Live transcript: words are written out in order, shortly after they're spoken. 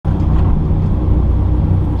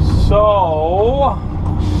So,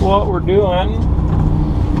 what we're doing,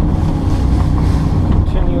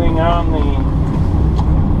 continuing on the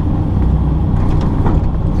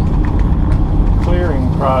clearing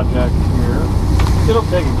project here. It'll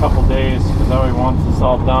take a couple days because everybody wants this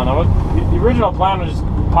all done. The original plan was just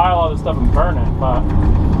pile all this stuff and burn it, but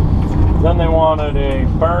then they wanted a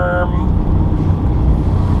berm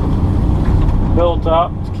built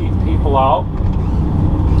up to keep people out.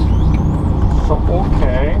 So,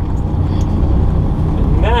 okay.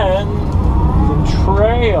 And then the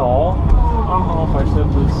trail, I don't know if I said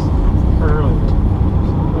this earlier.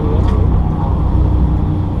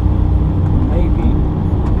 Maybe.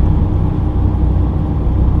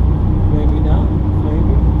 Maybe not.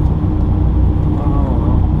 Maybe. I don't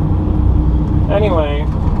know. Anyway.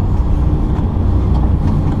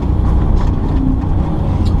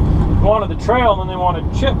 Wanted the trail, and then they wanted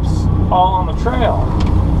chips all on the trail.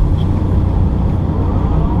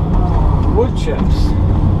 Wood chips.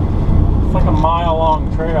 It's like a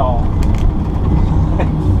mile-long trail.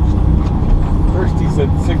 First he said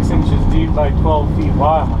 6 inches deep by 12 feet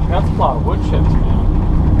wide. I'm like, that's a lot of wood chips, man.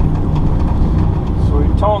 So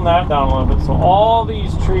we've toned that down a little bit. So all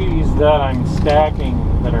these trees that I'm stacking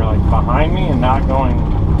that are like behind me and not going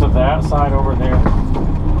to that side over there,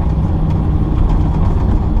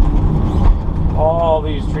 all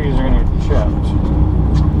these trees are going to get chipped.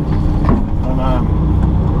 And I'm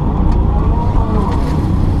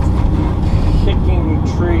picking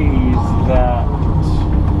trees that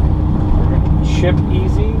are going to chip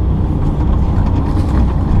easy,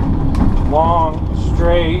 long,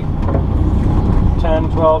 straight,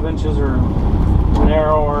 10, 12 inches or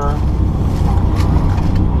narrower.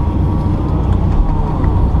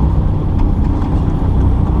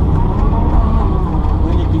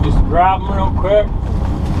 Grab them real quick,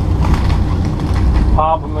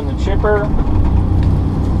 pop them in the chipper,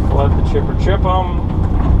 let the chipper chip them.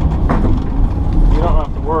 You don't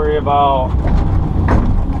have to worry about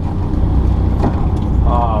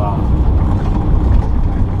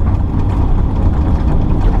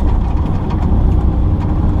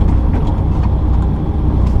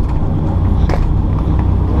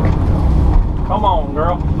come on,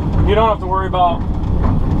 girl. You don't have to worry about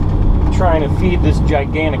trying to feed this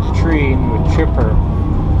gigantic tree into a chipper.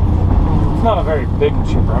 It's not a very big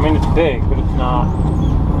chipper. I mean, it's big, but it's not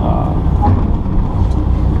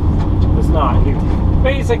huge.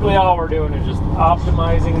 Basically, all we're doing is just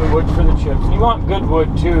optimizing the wood for the chips. And you want good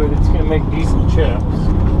wood too that's going to make decent chips.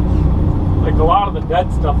 Like a lot of the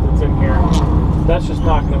dead stuff that's in here, that's just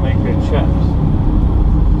not going to make good chips.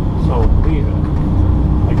 So leave it.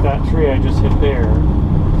 Like that tree I just hit there.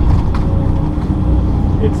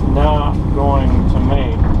 It's not going to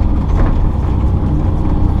make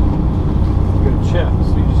good chips.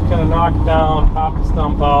 So you just kind of knock it down, pop the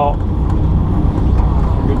stump out,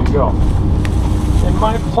 you're good to go. And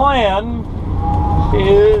my plan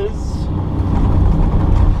is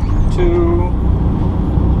to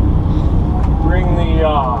bring the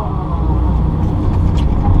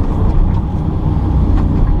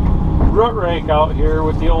root rake out here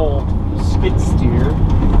with the old skid steer.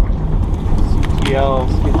 Skid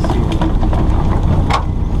steer.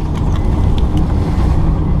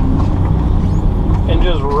 And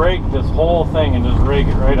just rake this whole thing and just rake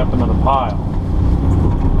it right up into the pile.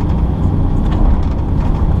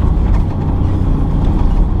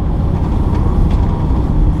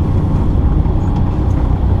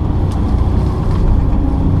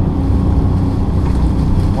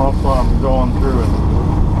 That's what I'm going through and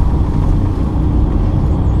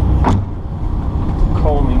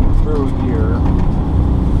combing through here.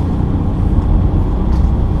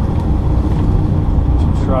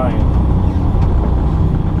 Try and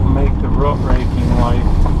make the root raking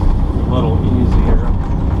life a little easier.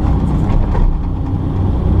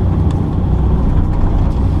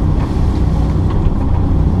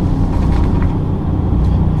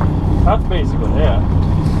 That's basically it.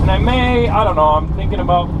 And I don't know, I'm thinking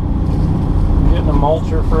about getting a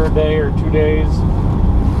mulcher for a day or 2 days.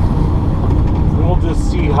 And we'll just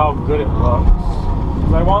see how good it looks.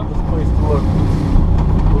 Because I want this place to look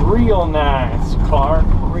real nice, Clark,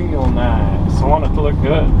 real nice. I want it to look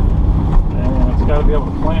good, and it's got to be able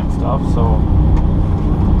to plant stuff, so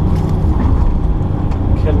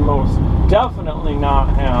can most definitely not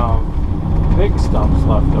have big stumps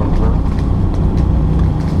left over.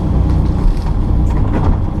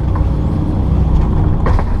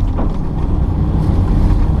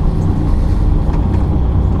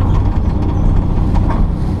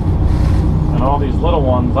 And all these little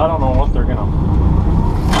ones, I don't know what they're gonna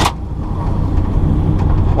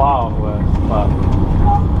plow with, but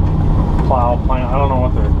plow plant. I don't know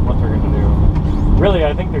what they're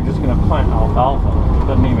you're just going to plant alfalfa. It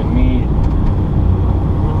doesn't even need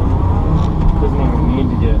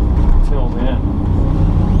to get tilled in.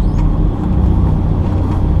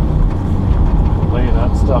 Lay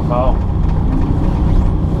that stuff out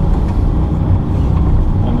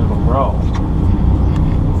and it'll grow.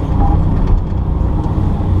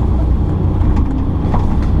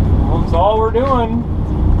 Well, that's all we're doing.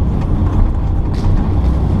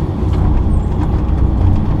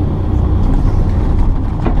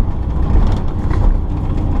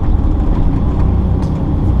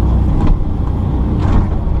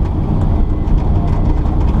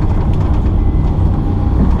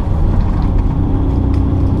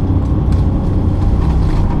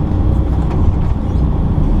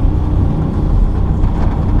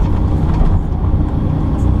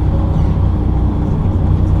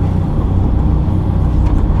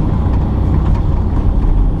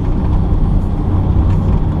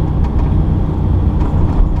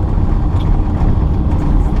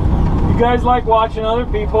 If you guys like watching other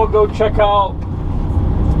people, go check out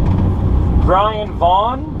Brian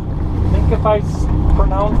Vaughn. I think if I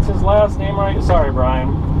pronounced his last name right. Sorry, Brian.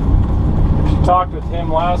 I talked with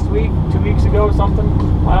him last week, 2 weeks ago, something.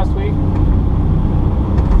 Last week.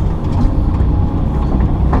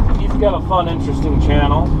 He's got a fun, interesting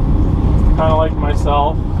channel. Kind of like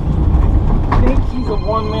myself. I think he's a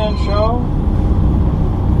one-man show.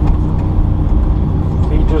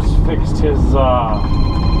 He just fixed his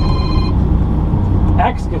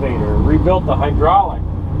excavator, rebuilt the hydraulic.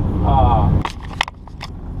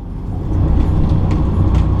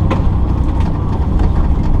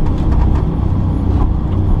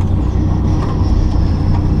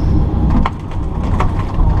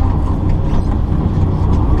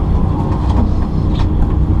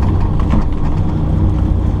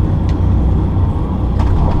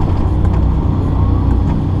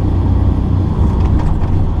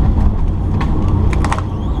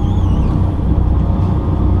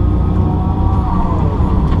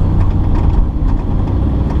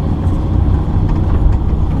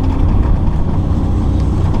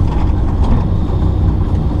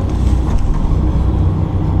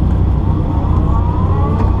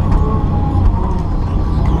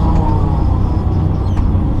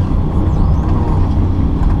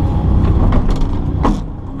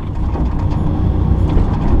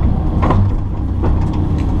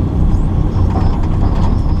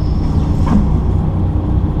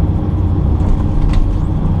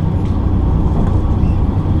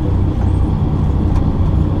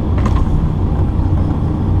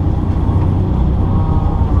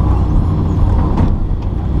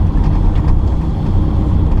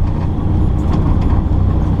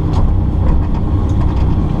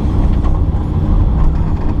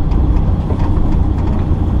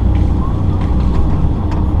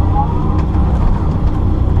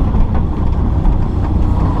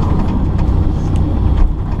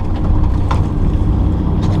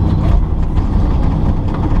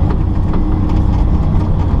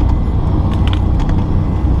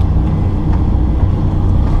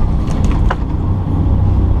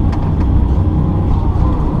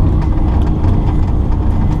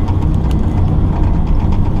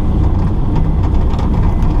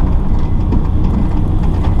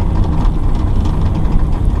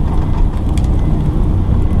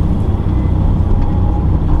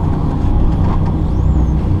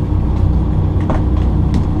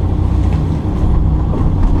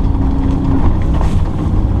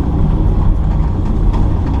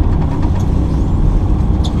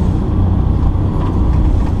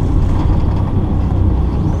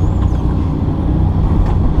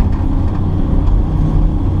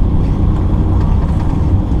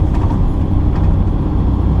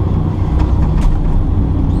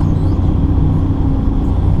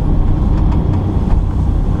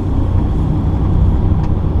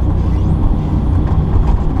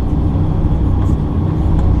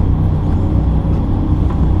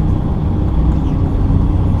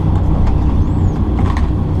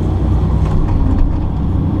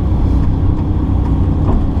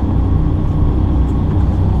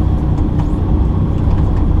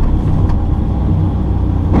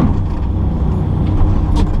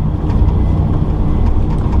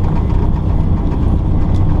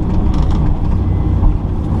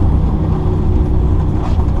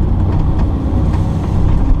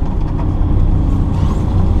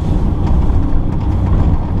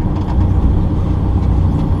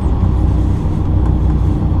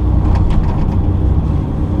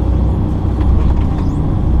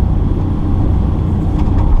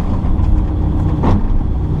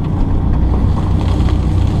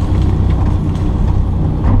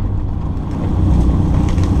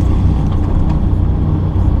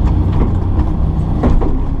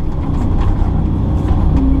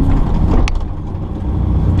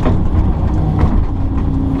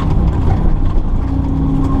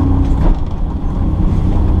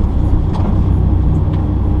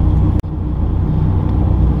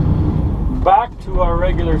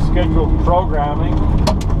 regular scheduled programming.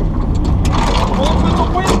 Open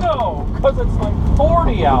the window! Because it's like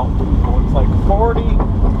 40 out, people. It's like 40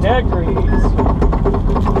 degrees.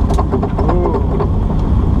 Ooh,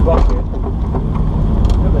 bucket.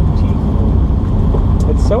 Look at the teeth move.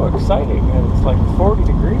 It's so exciting that it's like 40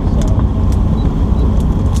 degrees out.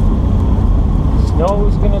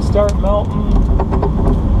 Snow's gonna start melting.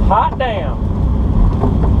 Hot damn.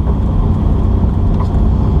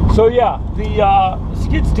 So yeah, the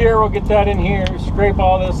skid steer, we'll get that in here, scrape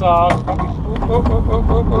all this off.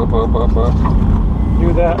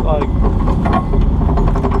 Do that like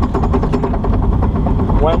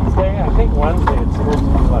Wednesday. I think Wednesday it's supposed to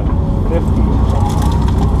be like 50 or something.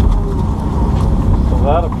 So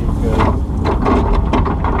that'll be good.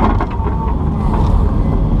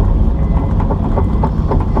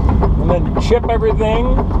 And then chip everything.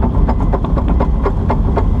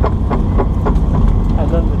 And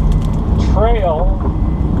then the trail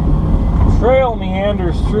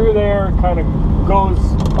meanders through there, kind of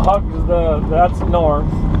hugs that's north.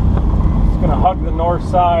 It's going to hug the north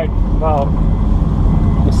side, about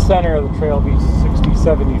the center of the trail be 60,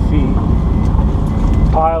 70 feet.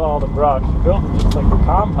 Pile all the brush. Built just like a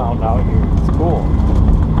compound out here. It's cool.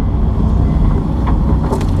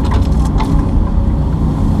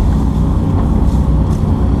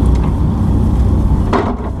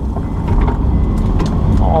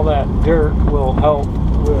 All that dirt will help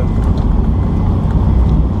with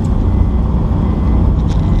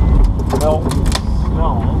melting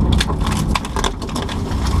snow.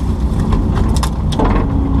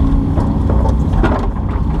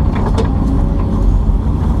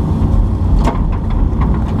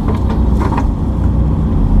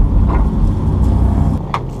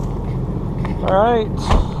 All right,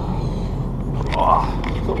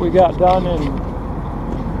 that's what we got done in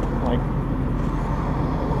like,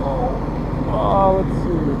 let's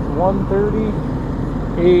see, it's 1:30,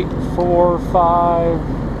 8, 4, 5.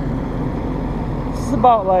 This is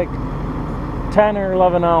about like 10 or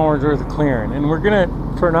 11 hours worth of clearing, and we're gonna,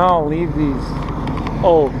 for now, leave these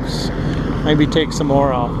oaks. Maybe take some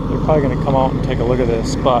more out. They're probably gonna come out and take a look at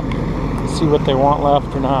this, but see what they want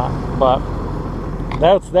left or not. But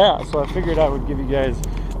that's that. So I figured I would give you guys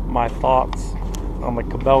my thoughts on the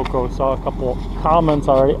Kobelco. Saw a couple comments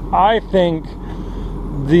already. I think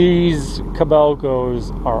these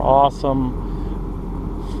Kobelcos are awesome.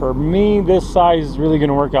 For me, this size is really going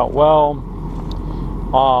to work out well.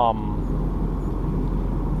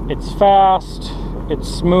 It's fast, it's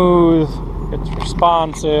smooth, it's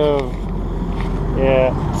responsive,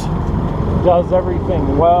 it does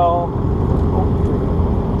everything well.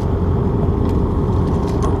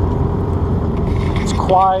 It's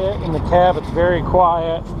quiet in the cab, it's very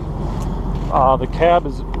quiet. The cab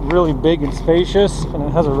is really big and spacious, and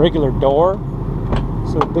it has a regular door.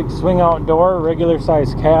 So a big swing out door, regular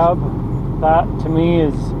size cab. That to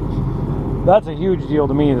me that's a huge deal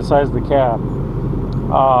to me, the size of the cab.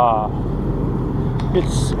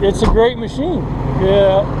 It's a great machine.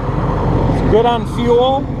 Yeah, it's good on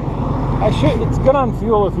fuel. It's good on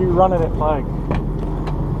fuel if you run it at like,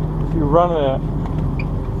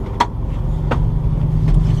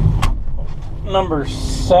 number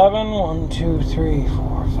 7. 1, 2, 3,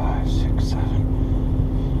 4, 5, 6,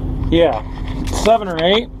 7. Yeah, 7 or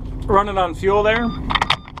 8. Run it on fuel there.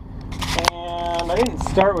 And I didn't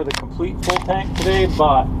start with a complete full tank today,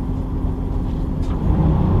 but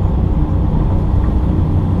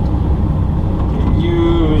it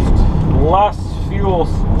used less fuel.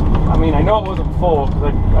 I mean, I know it wasn't full because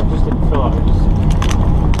I just didn't fill it. I just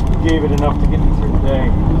gave it enough to get me through the day. I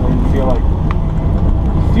didn't feel like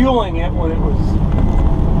fueling it when it was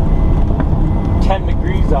 10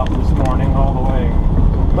 degrees out this morning all the way.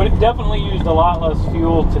 But it definitely used a lot less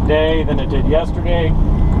fuel today than it did yesterday,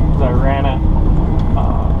 because I ran it,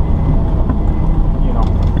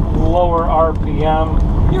 lower RPM.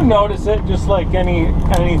 You notice it just like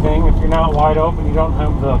anything. If you're not wide open, you don't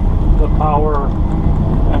have the power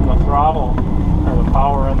and the throttle, or the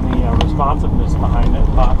power and the responsiveness behind it.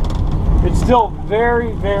 But it's still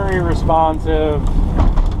very, very responsive.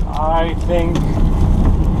 I think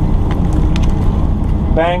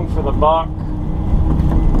bang for the buck.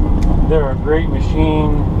 They're a great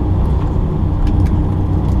machine.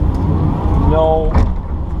 No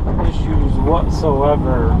issues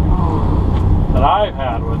whatsoever that I've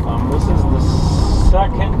had with them. This is the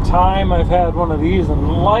second time I've had one of these,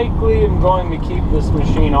 and likely I'm going to keep this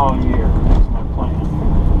machine all year. That's my plan.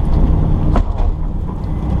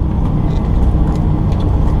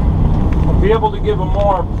 I'll be able to give a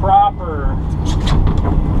more proper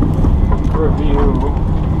review,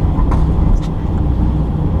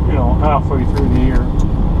 halfway through the year.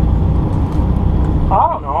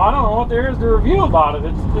 I don't know what there is to review about it.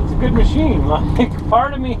 It's a good machine. Like,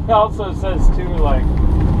 part of me also says too, like,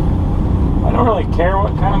 I don't really care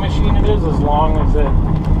what kind of machine it is as long as it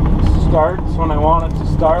starts when I want it to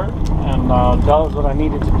start and does what I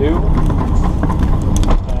need it to do.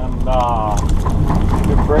 And if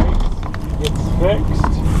it breaks, gets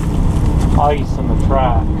fixed. Ice in the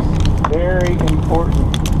tracks. Very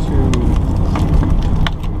important to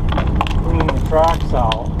clean the tracks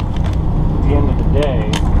out at the end of the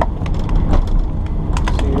day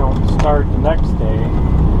so you don't start the next day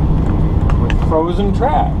with frozen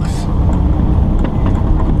tracks.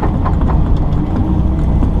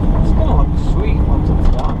 It's gonna look sweet once it's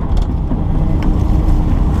done.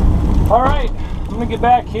 Alright, I'm gonna get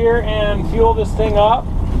back here and fuel this thing up.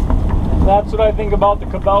 That's what I think about the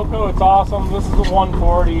Kobelco. It's awesome. This is a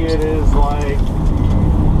 140. It is like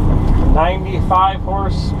a 95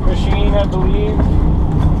 horse machine, I believe.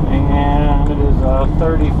 And it is a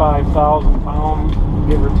 35,000 pound,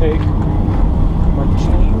 give or take,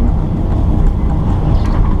 machine.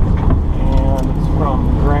 And it's from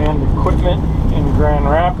Grand Equipment in Grand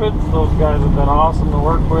Rapids. Those guys have been awesome to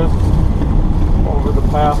work with over the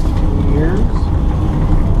past few years.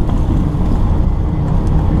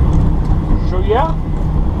 So yeah,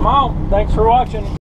 I'm out. Thanks for watching.